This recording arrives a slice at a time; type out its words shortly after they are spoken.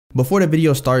Before the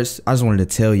video starts, I just wanted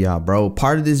to tell y'all, bro,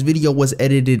 part of this video was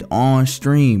edited on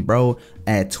stream, bro,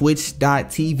 at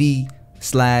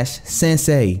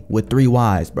twitch.tv/censay with 3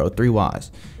 Ys, bro, 3 Ys.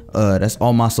 That's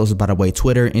all my socials, by the way.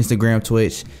 Twitter, Instagram,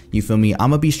 Twitch. You feel me?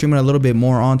 I'm gonna be streaming a little bit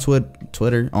more on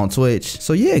Twitch.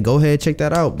 So yeah, go ahead, check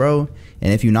that out, bro.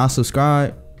 And if you're not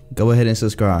subscribed, go ahead and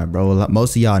subscribe, bro.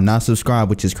 Most of y'all not subscribed,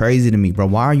 which is crazy to me, bro.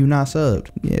 Why are you not subbed?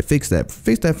 Yeah, fix that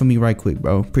for me right quick,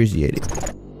 bro. Appreciate it.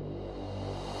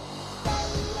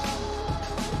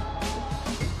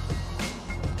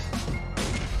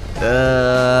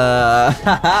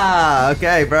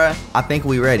 Okay, bro. I think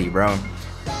we ready, bro.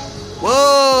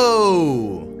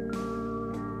 Whoa!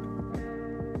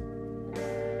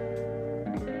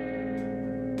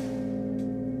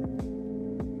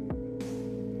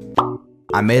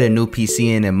 I made a new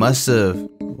PC and it must have,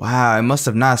 wow, it must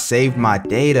have not saved my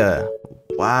data.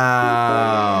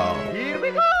 Wow. Here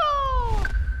we go.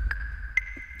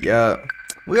 Yup.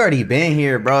 We already been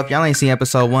here, bro. If y'all ain't seen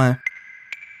episode 1.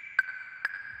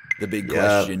 The big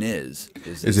question is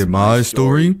it my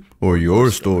story or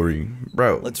your story?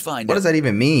 Bro, let's find out. What does that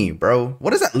even mean, bro?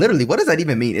 What does that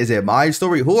even mean? Is it my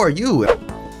story? Who are you?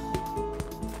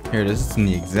 Here, this is in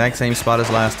the exact same spot as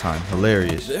last time.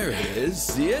 Hilarious. There it is.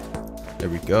 See it? There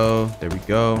we go. There we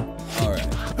go. All right,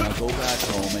 now go back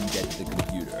home and get the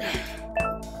computer.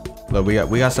 Look,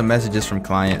 we got some messages from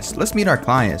clients. Let's meet our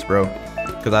clients, bro.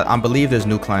 Because I believe there's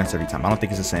new clients every time. I don't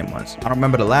think it's the same ones. I don't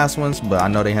remember the last ones, but I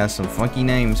know they have some funky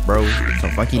names, bro.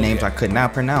 Some funky names I could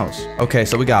not pronounce. Okay,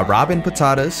 so we got Robin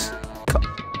Patatas.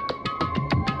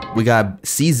 We got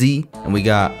CZ. And we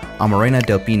got Amarena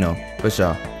Del Pino. For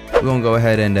sure. We're going to go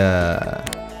ahead and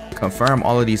confirm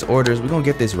all of these orders. We're going to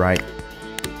get this right.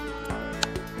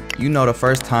 You know the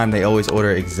first time they always order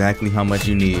exactly how much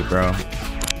you need, bro.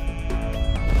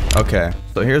 Okay,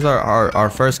 so here's our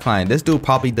first client. This dude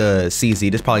probably the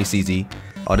CZ. This probably CZ.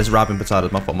 Oh, this is Robin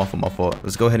Potatoes. My fault.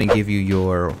 Let's go ahead and give you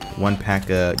your 1 pack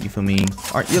of, you feel me?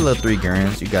 Alright, your little 3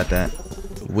 grams. You got that.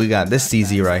 We got this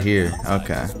CZ right here.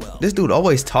 Okay. This dude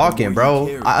always talking,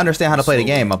 bro. I understand how to play the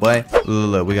game, my boy.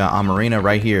 Look, we got Amarina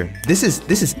right here. This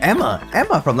is Emma.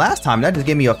 Emma from last time. That just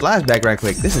gave me a flashback right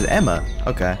quick. This is Emma.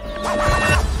 Okay.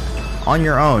 On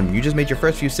your own, you just made your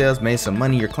first few sales, made some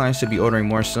money. Your clients should be ordering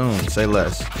more soon. Say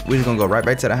less. We're just gonna go right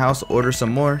back to the house, order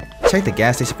some more. Check the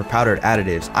gas station for powdered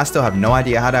additives. I still have no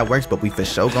idea how that works, but we for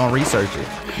sure gonna research it.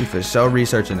 We for sure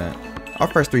researching it. Our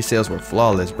first 3 sales were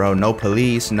flawless, bro. No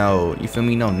police, no, you feel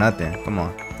me? No nothing. Come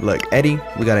on. Look, Eddie,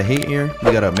 we got a hit here.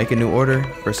 We gotta make a new order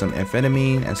for some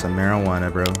amphetamine and some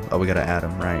marijuana, bro. Oh, we gotta add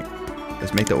them, right?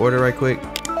 Let's make the order right quick.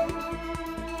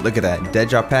 Look at that, dead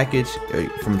drop package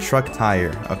from Truck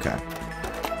Tire. Okay.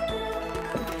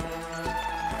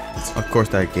 Of course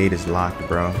that gate is locked,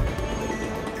 bro.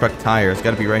 Truck Tire, it's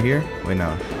gotta be right here. Wait,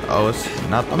 no. Oh, it's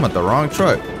not. I'm at the wrong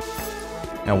truck.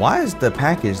 And why is the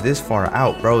package this far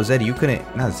out, bro? Zeddy, you couldn't.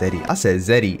 Not Zeddy. I said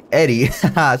Zeddy. Eddie.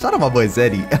 Shout out my boy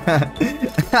Zeddy.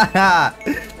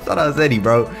 Shout out Zeddy,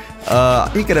 bro.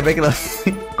 He could have make it.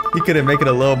 He could have make it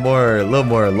a little more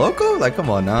local. Like, come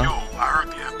on now. Yo, I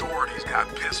heard the authorities got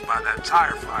pissed by that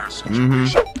tire fire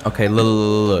situation. Okay,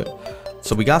 look.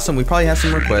 So we got some. We probably had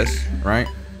some requests, right?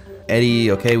 Eddie,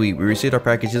 okay, we received our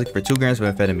package. He's looking for 2 grams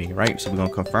of amphetamine, right? So we're gonna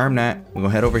confirm that. We're gonna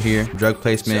head over here. Drug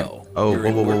placement. So, oh,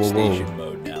 whoa.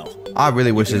 I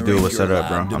really wish this dude was set up,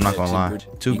 bro. I'm not gonna lie.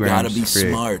 2 grams. You gotta be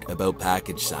smart about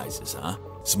package sizes, huh?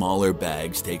 Smaller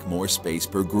bags take more space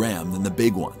per gram than the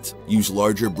big ones. Use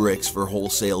larger bricks for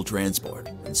wholesale transport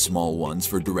and small ones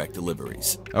for direct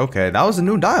deliveries. Okay, that was a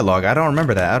new dialogue. I don't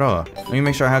remember that at all. Let me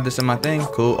make sure I have this in my thing.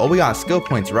 Cool. Oh, we got skill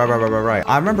points. Right.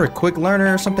 I remember quick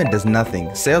learner or something does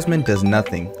nothing. Salesman does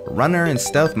nothing. Runner and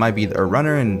stealth might be, or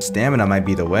runner and stamina might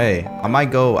be the way. I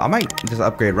might just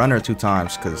upgrade runner 2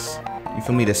 times because, you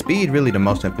feel me, the speed really the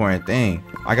most important thing.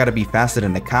 I gotta be faster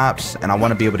than the cops, and I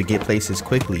want to be able to get places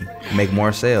quickly, make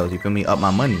more sales, you feel me, up my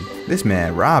money. This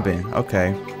man Robin,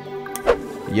 okay.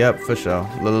 Yep, for sure.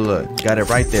 Look, got it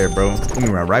right there, bro. Let me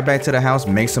run right back to the house,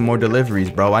 make some more deliveries,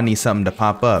 bro. I need something to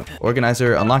pop up.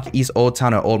 Organizer, unlock East Old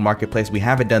Town or Old Marketplace. We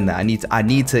haven't done that. I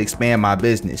need to expand my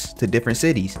business to different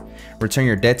cities. Return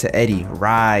your debt to Eddie.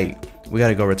 Right. We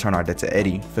gotta go return our debt to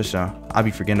Eddie, for sure. I'll be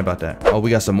forgetting about that. Oh,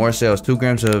 we got some more sales. 2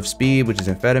 grams of speed, which is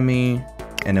amphetamine.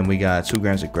 And then we got 2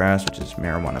 grams of grass, which is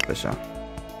marijuana, for sure.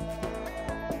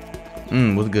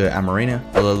 What's good? Amarina?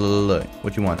 Look.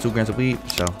 What you want? 2 grams of weed?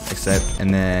 So, accept.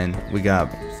 And then we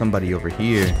got somebody over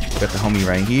here. Got the homie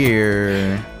right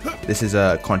here. This is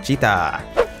Conchita.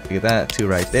 Look at that. 2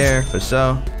 right there, for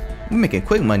sure. We're making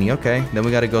quick money, okay. Then we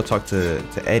gotta go talk to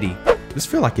Eddie. This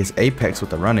feel like it's Apex with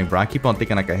the running, bro. I keep on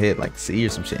thinking I could hit like C or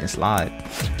some shit and slide.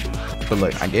 But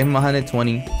look, I gave him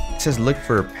 120. It says look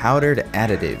for powdered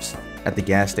additives at the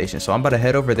gas station. So I'm about to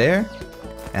head over there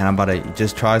and I'm about to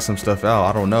just try some stuff out.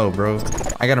 I don't know, bro.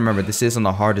 I gotta remember this is on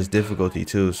the hardest difficulty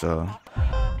too, so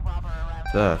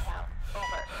stuff.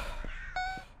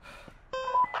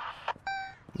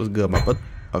 What's good, my butt?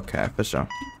 Okay, for sure.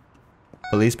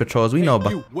 Police patrols, we know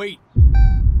about. You wait.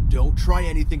 Don't try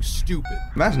anything stupid.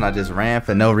 Imagine I just ran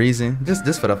for no reason,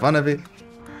 just for the fun of it.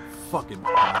 Fucking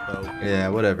Papo. Yeah,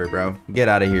 whatever, bro. Get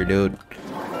out of here, dude.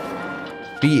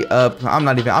 Be up. I'm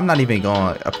not even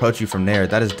gonna approach you from there.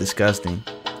 That is disgusting.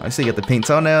 I see you got the pink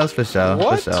toenails for sure.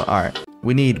 What? For sure. All right.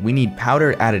 We need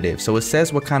powdered additives. So it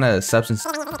says what kind of substance.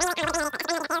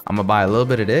 I'm gonna buy a little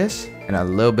bit of this and a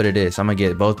little bit of this. I'm gonna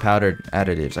get both powdered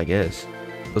additives, I guess.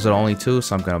 Those are the only two,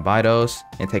 so I'm gonna buy those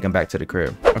and take them back to the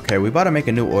crib. Okay, we about to make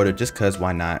a new order just cause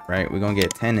why not, right? We're gonna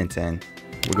get 10 and 10.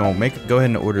 We're gonna go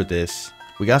ahead and order this.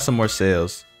 We got some more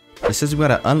sales. It says we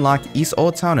gotta unlock East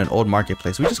Old Town and Old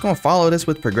Marketplace. We're just gonna follow this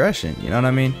with progression, you know what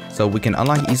I mean? So we can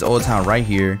unlock East Old Town right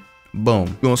here. Boom.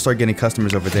 We're gonna start getting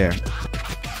customers over there.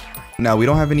 Now, we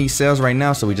don't have any sales right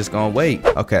now, so we just gonna wait.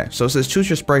 Okay, so it says choose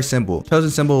your spray symbol. Chosen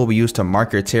symbol will be used to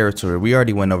mark your territory. We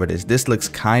already went over this. This looks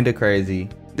kind of crazy.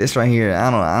 This right here,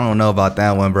 I don't know about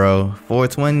that one, bro.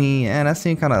 420, and that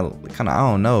seems kind of, I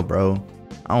don't know, bro.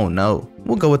 I don't know.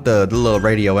 We'll go with the little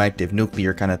radioactive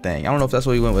nuclear kind of thing. I don't know if that's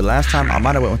what we went with last time. I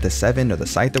might have went with the 7 or the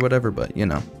Scythe or whatever, but you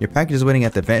know. Your package is waiting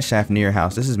at the vent shaft near your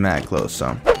house. This is mad close,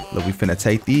 so look, we finna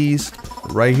take these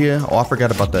right here. Oh, I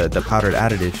forgot about the powdered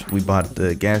additives we bought at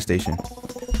the gas station.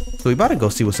 So we about to go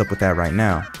see what's up with that right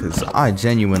now, because I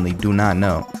genuinely do not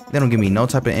know. They don't give me no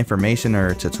type of information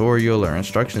or tutorial or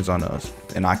instructions on those.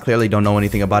 And I clearly don't know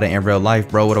anything about it in real life,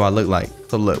 bro. What do I look like?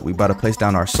 So look, we about to place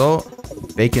down our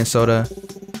salt, baking soda,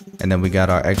 and then we got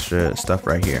our extra stuff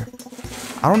right here.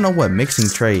 I don't know what mixing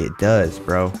tray it does,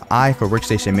 bro. I for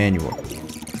workstation manual.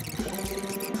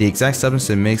 The exact substance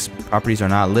and mix properties are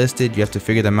not listed. You have to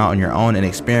figure them out on your own and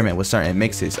experiment with certain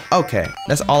mixes. Okay,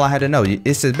 that's all I had to know.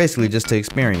 It's basically just to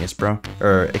experience, bro,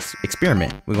 or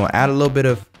experiment. We're gonna add a little bit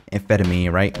of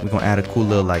amphetamine, right? We're gonna add a cool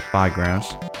little like 5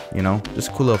 grams, you know, just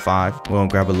a cool little 5. We're gonna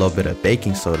grab a little bit of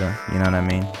baking soda, you know what I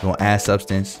mean? We're gonna add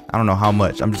substance. I don't know how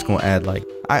much. I'm just gonna add like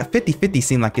 50-50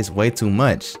 seem like it's way too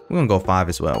much. We're gonna go 5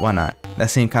 as well. Why not?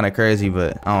 That seemed kind of crazy,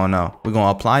 but I don't know. We're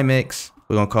gonna apply mix.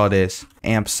 We're gonna call this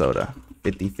amp soda.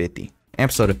 50-50.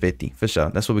 Amp soda 50 for sure.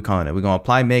 That's what we're calling it. We're gonna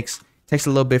apply mix. Takes a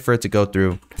little bit for it to go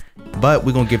through, but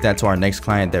we're gonna give that to our next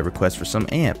client that requests for some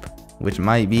amp, which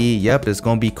might be, yep, it's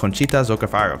gonna be Conchita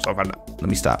Zocafaro. So let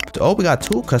me stop. Oh, we got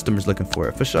 2 customers looking for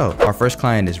it for sure. Our first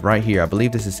client is right here. I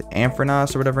believe this is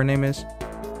Amphrenas or whatever her name is.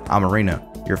 Amarina,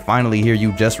 you're finally here.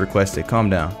 You just requested.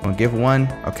 Calm down. I'm gonna give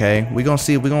 1. Okay, we gonna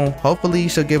see. We gonna hopefully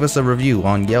she'll give us a review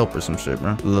on Yelp or some shit,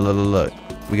 bro. Look.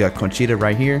 We got Conchita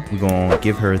right here. We're gonna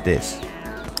give her this.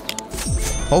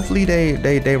 Hopefully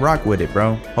they rock with it,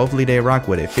 bro. Hopefully they rock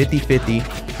with it. 50-50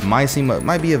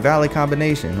 might be a valid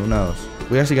combination. Who knows?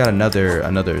 We actually got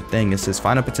another thing. It says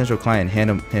find a potential client,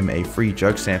 hand him a free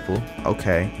drug sample.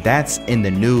 Okay, that's in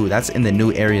the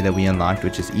new area that we unlocked,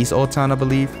 which is East Old Town, I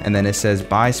believe. And then it says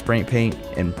buy spray paint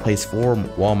and place 4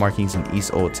 wall markings in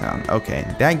East Old Town. Okay,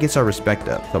 that gets our respect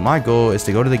up. So my goal is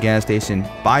to go to the gas station,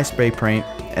 buy spray paint,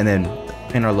 and then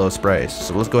paint our little sprays.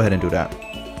 So let's go ahead and do that.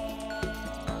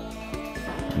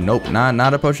 Nope,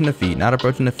 not approaching the feet. Not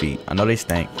approaching the feet. I know they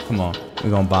stink. Come on.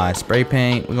 We're gonna buy spray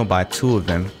paint. We're gonna buy 2 of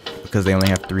them because they only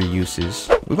have 3 uses.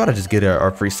 We about to just get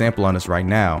our free sample on this right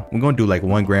now. We're gonna do like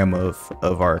 1 gram of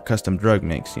our custom drug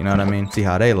mix. You know what I mean? See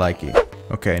how they like it.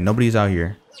 Okay, nobody's out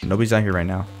here. Nobody's out here right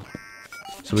now.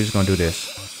 So we're just gonna do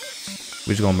this.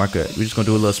 We're just gonna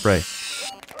do a little spray.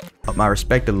 Up my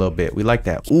respect a little bit. We like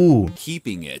that. Ooh.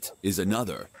 Keeping it is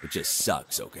another. It just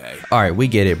sucks, okay? All right, we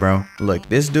get it, bro. Look,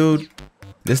 this dude.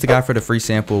 This the guy for the free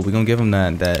sample. We're gonna give him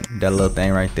that little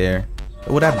thing right there.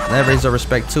 Well, that raises our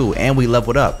respect too, and we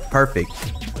leveled up. Perfect.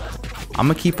 I'm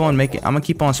gonna keep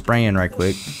on spraying right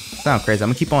quick. Sound crazy. I'm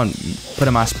gonna keep on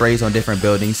putting my sprays on different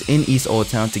buildings in East Old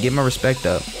Town to get my respect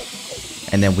up,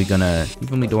 and then we're gonna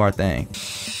do our thing.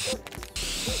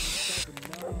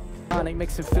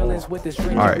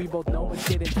 Alright.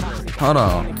 Hold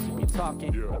on.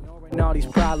 All these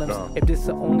problems. If this is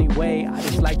the only way, I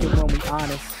just like it when we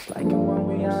honest.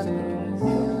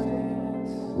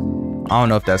 I don't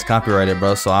know if that's copyrighted,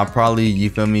 bro, so I'll probably, you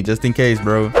feel me, just in case,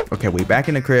 bro. Okay, we back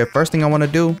in the crib. First thing I want to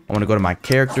do, I want to go to my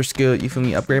character skill, you feel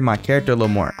me, upgrade my character a little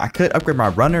more. I could upgrade my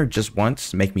runner just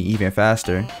once, make me even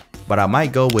faster, but I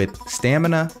might go with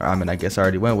stamina. I mean, I guess I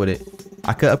already went with it.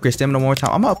 I could upgrade stamina one more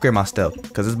time. I'm gonna upgrade my stealth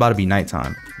because it's about to be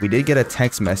nighttime. We did get a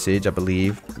text message, I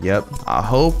believe. Yep. I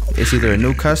hope it's either a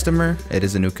new customer. It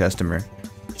is a new customer.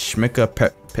 Schmicka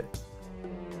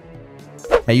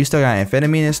Hey, you still got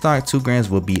amphetamine in stock? 2 grams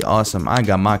would be awesome. I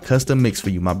got my custom mix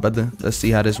for you, my brother. Let's see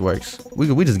how this works.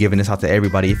 We just giving this out to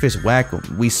everybody. If it's whack,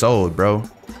 we sold, bro.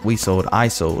 We sold. I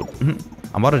sold.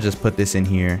 I'm about to just put this in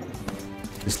here.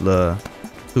 This little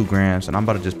 2 grams, and I'm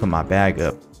about to just put my bag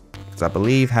up. Because I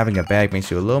believe having a bag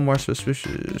makes you a little more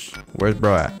suspicious. Where's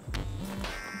bro at?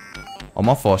 Oh,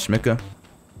 my fault, Schmicka.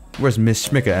 Where's Miss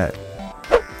Schmicka at?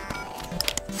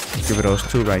 Give it those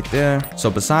 2 right there. So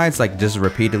besides like just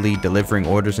repeatedly delivering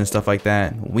orders and stuff like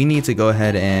that, we need to go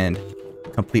ahead and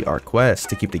complete our quest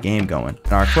to keep the game going.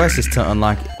 And our quest is to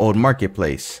unlock Old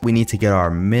Marketplace. We need to get our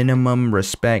minimum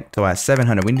respect. So at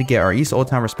 700, we need to get our East Old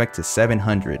Town respect to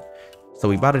 700. So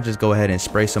we about to just go ahead and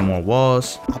spray some more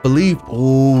walls. I believe,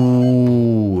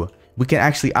 ooh, we can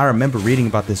actually, I remember reading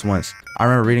about this once. I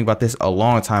remember reading about this a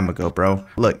long time ago, bro.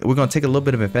 Look, we're gonna take a little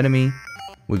bit of amphetamine.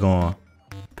 We're gonna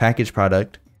package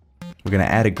product. We're gonna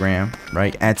add a gram,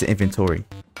 right? Add to inventory.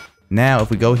 Now, if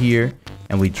we go here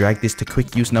and we drag this to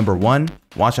quick use number 1,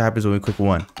 watch what happens when we click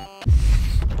 1.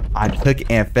 I took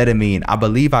amphetamine. I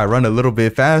believe I run a little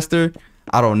bit faster.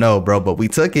 I don't know, bro, but we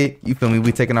took it. You feel me?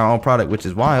 We taking our own product, which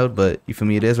is wild, but you feel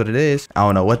me? It is what it is. I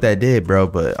don't know what that did, bro,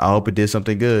 but I hope it did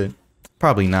something good.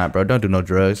 Probably not, bro. Don't do no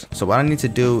drugs. So what I need to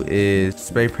do is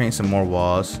spray paint some more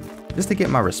walls. Just to get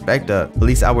my respect up.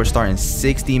 Police hours start in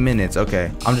 60 minutes. Okay,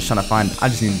 I'm just trying to find, I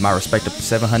just need my respect up to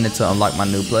 700 to unlock my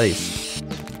new place.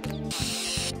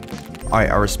 All right,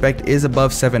 our respect is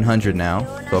above 700 now.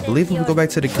 So I believe if we go back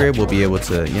to the crib, we'll be able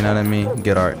to, you know what I mean,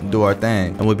 do our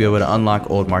thing, and we'll be able to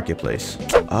unlock Old Marketplace.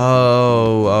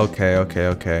 Oh,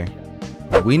 okay.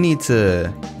 We need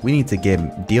to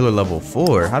get dealer level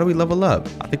 4. How do we level up?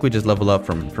 I think we just level up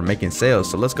from making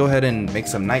sales. So let's go ahead and make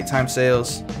some nighttime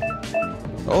sales.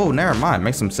 Oh, never mind.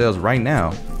 Make some sales right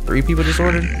now. 3 people just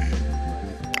ordered.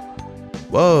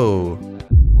 Whoa.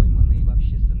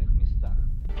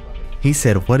 He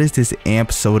said, what is this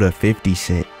amp soda 50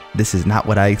 shit? This is not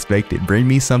what I expected. Bring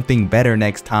me something better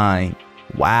next time.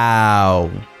 Wow.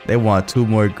 They want 2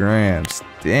 more grams.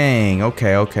 Dang.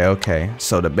 Okay.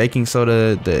 So the baking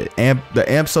soda, the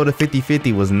amp soda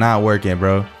 50/50 was not working,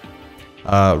 bro.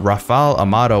 Rafael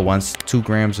Amato wants 2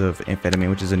 grams of amphetamine,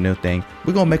 which is a new thing.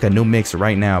 We're gonna make a new mix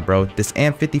right now, bro. This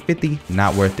amp 50/50,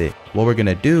 not worth it. What we're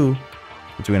gonna do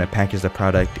is we're gonna package the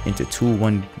product into 2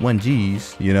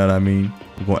 1Gs, you know what I mean?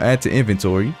 We're gonna add to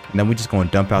inventory, and then we're just gonna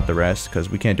dump out the rest because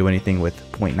we can't do anything with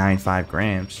 0.95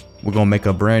 grams. We're gonna make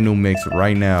a brand new mix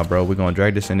right now, bro. We're gonna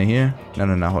drag this into here. No,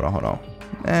 hold on.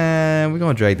 And we're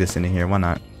gonna drag this into here, why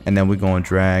not? And then we're gonna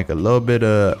drag a little bit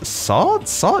of salt.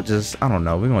 Just, I don't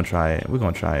know. We're gonna try it.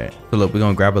 So look, we're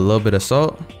gonna grab a little bit of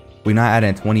salt. We're not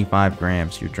adding 25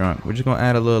 grams. You're drunk. We're just gonna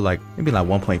add a little, like maybe like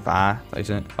 1.5.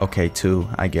 Okay, 2,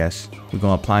 I guess. We're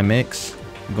gonna apply mix.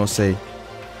 We're gonna say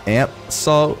amp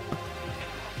salt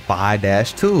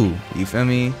 5-2. You feel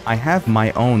me? I have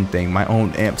my own thing, my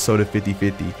own amp soda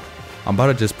 50/50. I'm about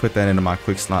to just put that into my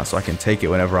quick slot so I can take it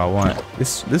whenever I want.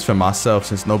 This for myself,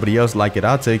 since nobody else like it,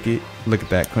 I'll take it. Look at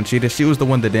that, Conchita. She was the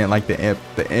one that didn't like the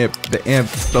amp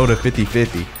soda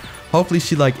 50/50. Hopefully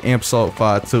she like amp salt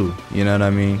 5 you know what I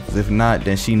mean? If not,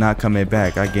 then she not coming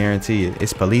back, I guarantee it.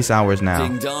 It's police hours now.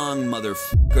 Ding dong,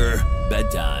 motherfucker.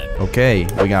 Bedtime. Okay,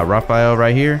 we got Raphael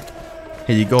right here.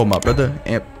 Here you go, my brother.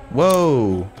 Amp.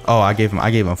 Whoa. Oh, I gave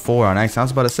him 4 on accident. I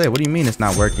was about to say, what do you mean it's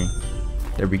not working?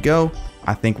 There we go.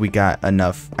 I think we got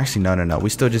enough. Actually, no. We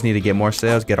still just need to get more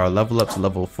sales, get our level up to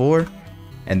level 4,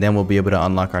 and then we'll be able to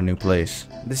unlock our new place.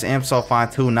 This amp salt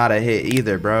 5 not a hit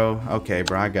either, bro. Okay,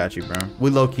 bro, I got you, bro.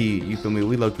 We low-key, you feel me?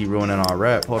 We low-key ruining our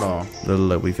rep. Hold on.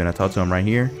 Look, we finna talk to him right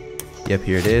here. Yep,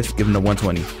 here it is. Give him the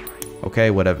 120. Okay,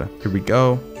 whatever. Here we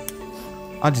go.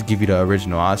 I'll just give you the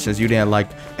original. Since you didn't like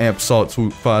amp salt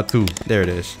 5 there it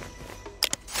is.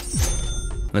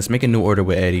 Let's make a new order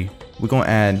with Eddie. We're gonna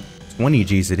add 20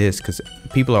 G's to this because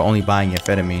people are only buying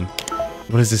amphetamine.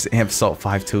 What is this amp salt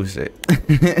 5 shit?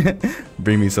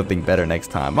 Bring me something better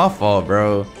next time. My fault,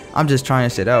 bro. I'm just trying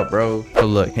shit out, bro. So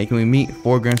look, hey, can we meet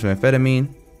 4 grams of amphetamine?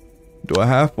 Do I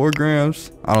have 4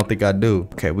 grams? I don't think I do.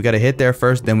 Okay, we gotta hit there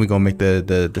first, then we gonna make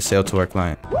the sale to our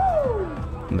client.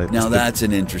 Now that's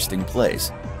an interesting place.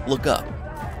 Look up.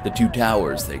 The 2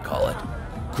 towers, they call it.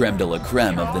 Creme de la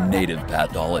creme of the native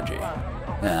pathology.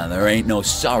 Now, there ain't no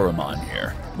Saruman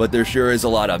here, but there sure is a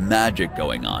lot of magic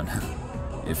going on,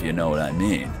 if you know what I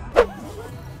mean.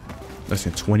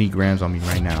 Listen, 20 grams on me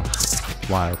right now.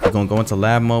 Wild. We're gonna go into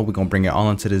lab mode. We're gonna bring it all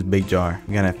into this big jar.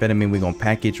 We got amphetamine. We're gonna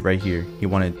package right here. He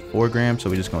wanted 4 grams, so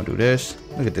we're just gonna do this.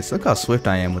 Look at this. Look how swift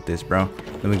I am with this, bro.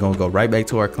 Then we're gonna go right back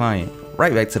to our client.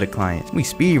 Right back to the client. We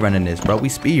speed running this, bro. We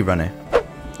speed running.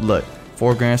 Look,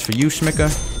 4 grams for you,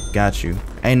 Schmicka. Got you.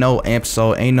 Ain't no amp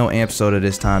soda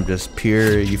this time. Just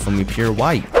pure, you feel me, pure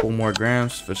white. 4 more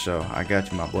grams for sure. I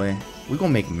got you, my boy. We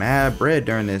gonna make mad bread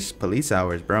during this police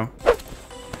hours, bro.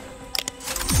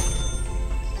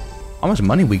 How much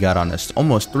money we got on this?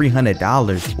 Almost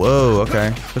 $300. Whoa,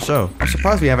 okay, for sure. I'm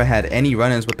surprised we haven't had any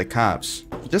run-ins with the cops.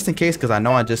 Just in case, because I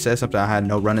know I just said something. I had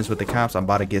no run-ins with the cops. I'm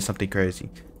about to get something crazy.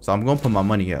 So I'm gonna put my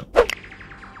money up.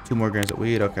 2 more grams of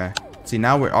weed, okay. See,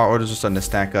 now our orders are starting to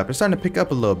stack up. It's starting to pick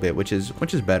up a little bit, which is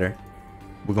better.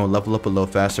 We're gonna level up a little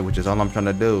faster, which is all I'm trying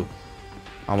to do.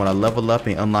 I want to level up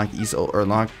and unlock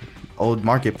unlock old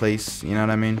marketplace. You know what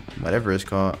I mean? Whatever it's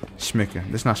called. Schmicker.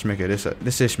 This is not Schmicker.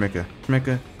 This is Schmicker.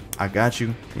 Schmicker. I got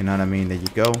you. You know what I mean? There you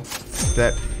go.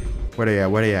 That. Where they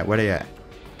at? Where they at? Where they at?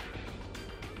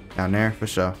 Down there for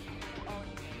sure.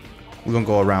 We're gonna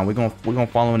go around. We're gonna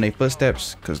follow in their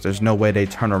footsteps, cause there's no way they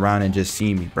turn around and just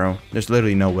see me, bro. There's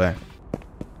literally no way.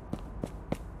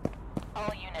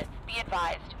 All units, be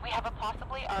advised. We have a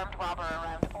possibly armed robber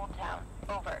around Old Town.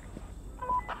 Over.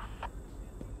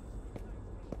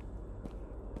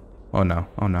 Oh no!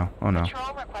 Oh no! Oh no!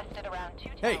 Patrol requested around 2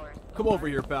 Hey, towers. come over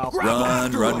here, pal.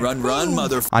 Run,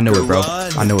 motherfucker. I knew it, bro.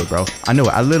 Run. I knew it, bro. I knew it.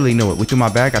 I literally knew it. We threw my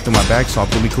bag. I threw my bag, so I'm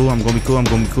gonna be cool. I'm gonna be cool. I'm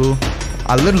gonna be cool.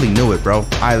 I literally knew it, bro.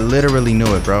 I literally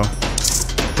knew it, bro.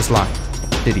 It's locked.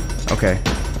 Diddy. Okay.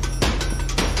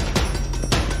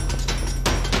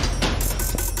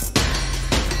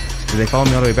 Did they follow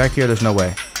me all the way back here? There's no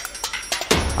way.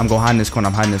 I'm gonna hide in this corner.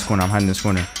 I'm hiding in this corner. I'm hiding in this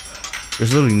corner.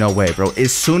 There's literally no way, bro.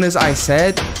 As soon as I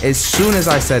said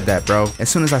that, bro. As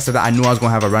soon as I said that, I knew I was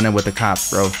gonna have a run-in with the cops,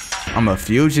 bro. I'm a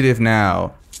fugitive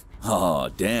now. Oh,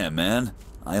 damn, man.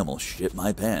 I almost shit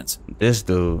my pants. This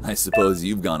dude. I suppose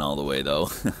you've gone all the way, though.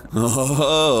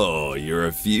 Oh, you're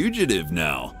a fugitive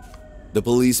now. The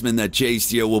policeman that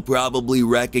chased you will probably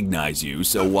recognize you,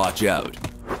 so watch out.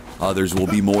 Others will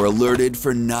be more alerted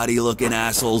for naughty-looking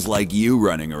assholes like you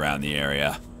running around the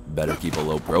area. Better keep a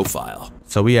low profile.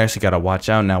 So we actually gotta watch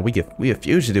out now. We a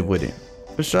fugitive with it.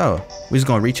 For sure. We just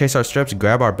gonna rechase our strips,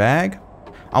 grab our bag.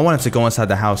 I wanted to go inside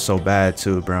the house so bad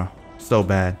too, bro. So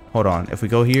bad. Hold on. If we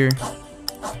go here.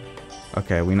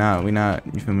 Okay, we not,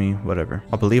 you feel me? Whatever.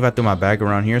 I believe I threw my bag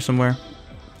around here somewhere.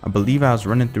 I believe I was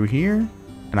running through here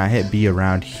and I hit B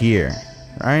around here,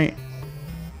 right?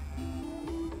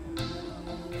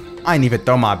 I didn't even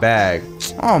throw my bag.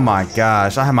 Oh my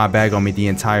gosh, I had my bag on me the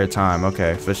entire time.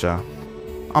 Okay, for sure.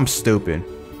 I'm stupid.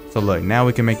 So look, now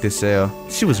we can make this sale.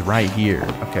 She was right here.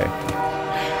 Okay.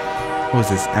 Who is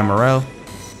this? Amarel?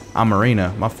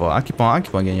 Amarina. My fault. I keep on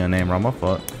getting your name wrong. My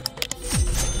fault.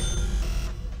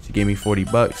 She gave me 40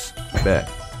 bucks. I bet.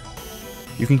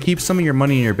 You can keep some of your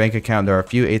money in your bank account. There are a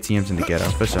few ATMs in the ghetto,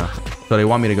 for sure. So they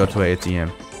want me to go to an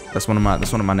ATM. That's one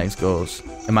of my next goals.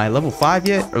 Am I level 5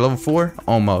 yet or level 4?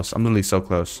 Almost. I'm literally so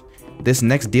close. This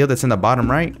next deal that's in the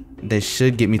bottom right, they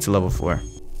should get me to level 4.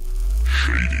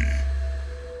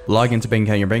 Log into bank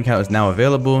account. Your bank account is now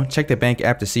available. Check the bank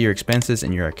app to see your expenses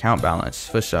and your account balance.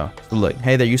 For sure. So look,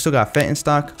 hey there, you still got Fett in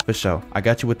stock? For sure. I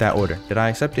got you with that order. Did I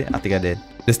accept it? I think I did.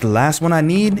 This is the last one I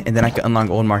need, and then I can unlock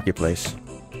old marketplace.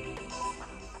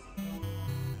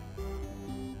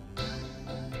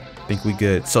 I think we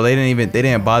good. So they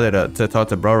didn't bother to talk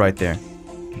to bro right there.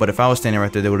 But if I was standing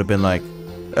right there, they would have been like,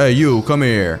 hey you, come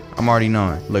here. I'm already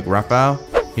knowing. Look, Rafael,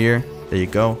 here, there you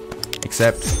go.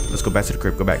 Accept. Let's go back to the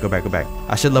crib. Go back.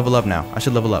 I should level up now. I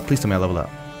should level up. Please tell me I level up.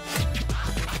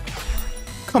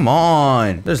 Come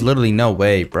on. There's literally no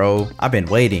way, bro. I've been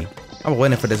waiting. I've been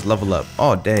waiting for this level up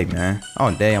all day, man.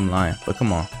 All day I'm lying. But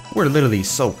come on. We're literally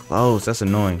so close. That's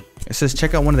annoying. It says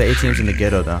check out one of the ATMs in the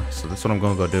ghetto, though. So that's what I'm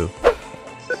going to go do.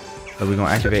 So we're going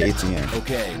to activate ATM.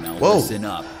 Okay, now whoa. Listen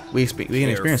up. We can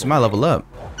experience my level up.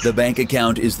 The bank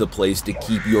account is the place to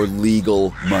keep your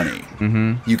legal money.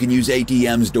 You can use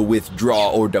ATMs to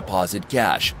withdraw or deposit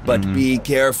cash, but be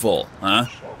careful, huh?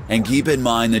 And keep in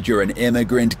mind that you're an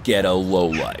immigrant ghetto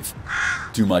lowlife.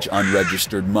 Too much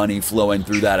unregistered money flowing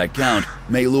through that account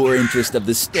may lure interest of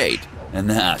the state, and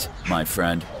that, my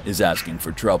friend, is asking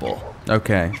for trouble.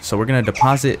 Okay, so we're gonna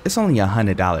deposit. It's only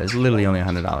 $100. It's literally only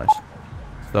 $100.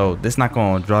 So this not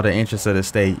gonna draw the interest of the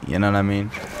state. You know what I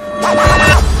mean?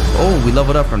 Oh, we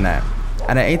leveled up from that.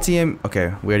 At an ATM,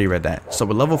 okay, we already read that. So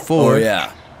we're level 4. Oh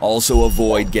yeah, also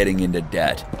avoid getting into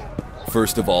debt.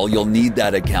 First of all, you'll need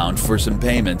that account for some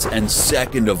payments, and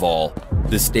second of all,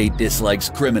 the state dislikes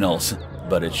criminals,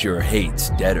 but it sure hates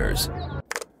debtors.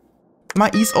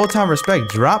 My East Old Town respect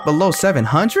dropped below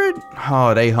 700?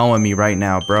 Oh, they hoeing me right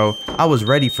now, bro. I was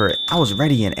ready for it. I was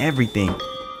ready in everything.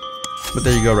 But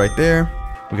there you go right there.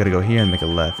 We gotta go here and make a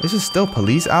left. This is still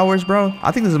police hours, bro.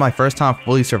 I think this is my first time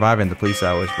fully surviving the police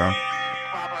hours, bro.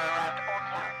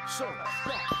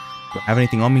 I have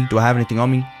anything on me? Do I have anything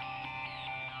on me?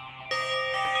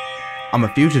 I'm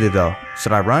a fugitive though.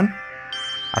 Should I run?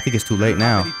 I think it's too late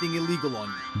now. Anything illegal on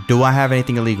you? Do I have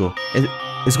anything illegal?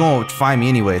 It's gonna find me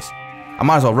anyways. I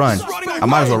might as well run. I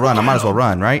might as well run. I might as well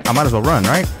run, right? I might as well run,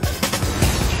 right?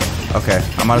 Okay,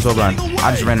 I might as well run.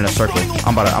 I just ran in a circle.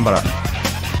 I'm about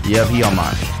to. Yep, he on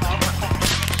mine.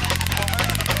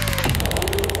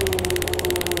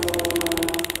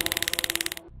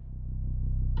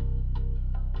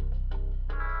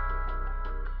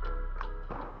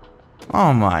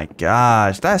 Oh my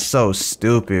gosh, that's so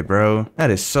stupid, bro.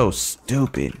 That is so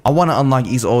stupid. I want to unlock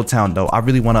East Old Town though. I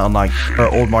really want to unlock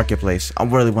Old Marketplace. I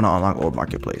really want to unlock Old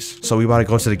Marketplace. So we about to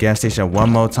go to the gas station one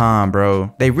more time,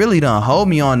 bro. They really done hold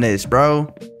me on this,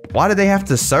 bro. Why did they have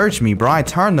to search me, bro? I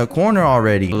turned the corner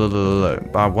already.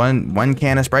 Look. By one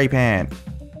can of spray paint.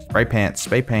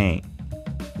 Spray paint.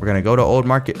 We're gonna go to Old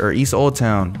Market or East Old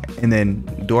Town and then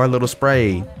do our little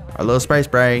spray. Our little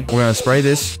spray. We're gonna spray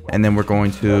this and then we're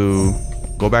going to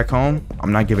go back home.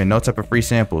 I'm not giving no type of free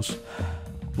samples.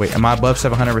 Wait, am I above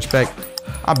 700 respect?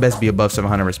 I best be above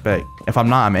 700 respect. If I'm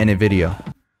not, I'm ending video.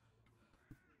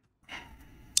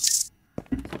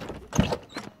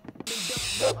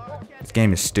 This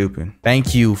game is stupid.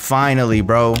 Thank you, finally,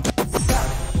 bro.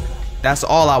 That's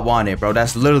all I wanted, bro.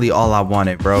 That's literally all I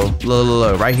wanted, bro.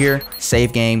 Look, right here,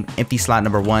 save game, empty slot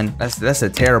number 1. That's a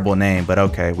terrible name, but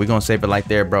okay, we're gonna save it like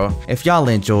there, bro. If y'all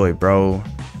enjoyed, bro,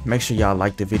 make sure y'all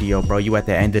like the video, bro. You at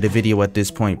the end of the video at this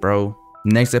point, bro.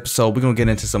 Next episode, we're gonna get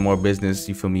into some more business,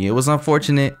 you feel me? It was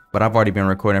unfortunate, but I've already been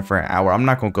recording for an hour. I'm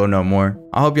not gonna go no more.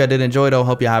 I hope y'all did enjoy though.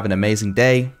 Hope y'all have an amazing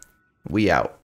day. We out.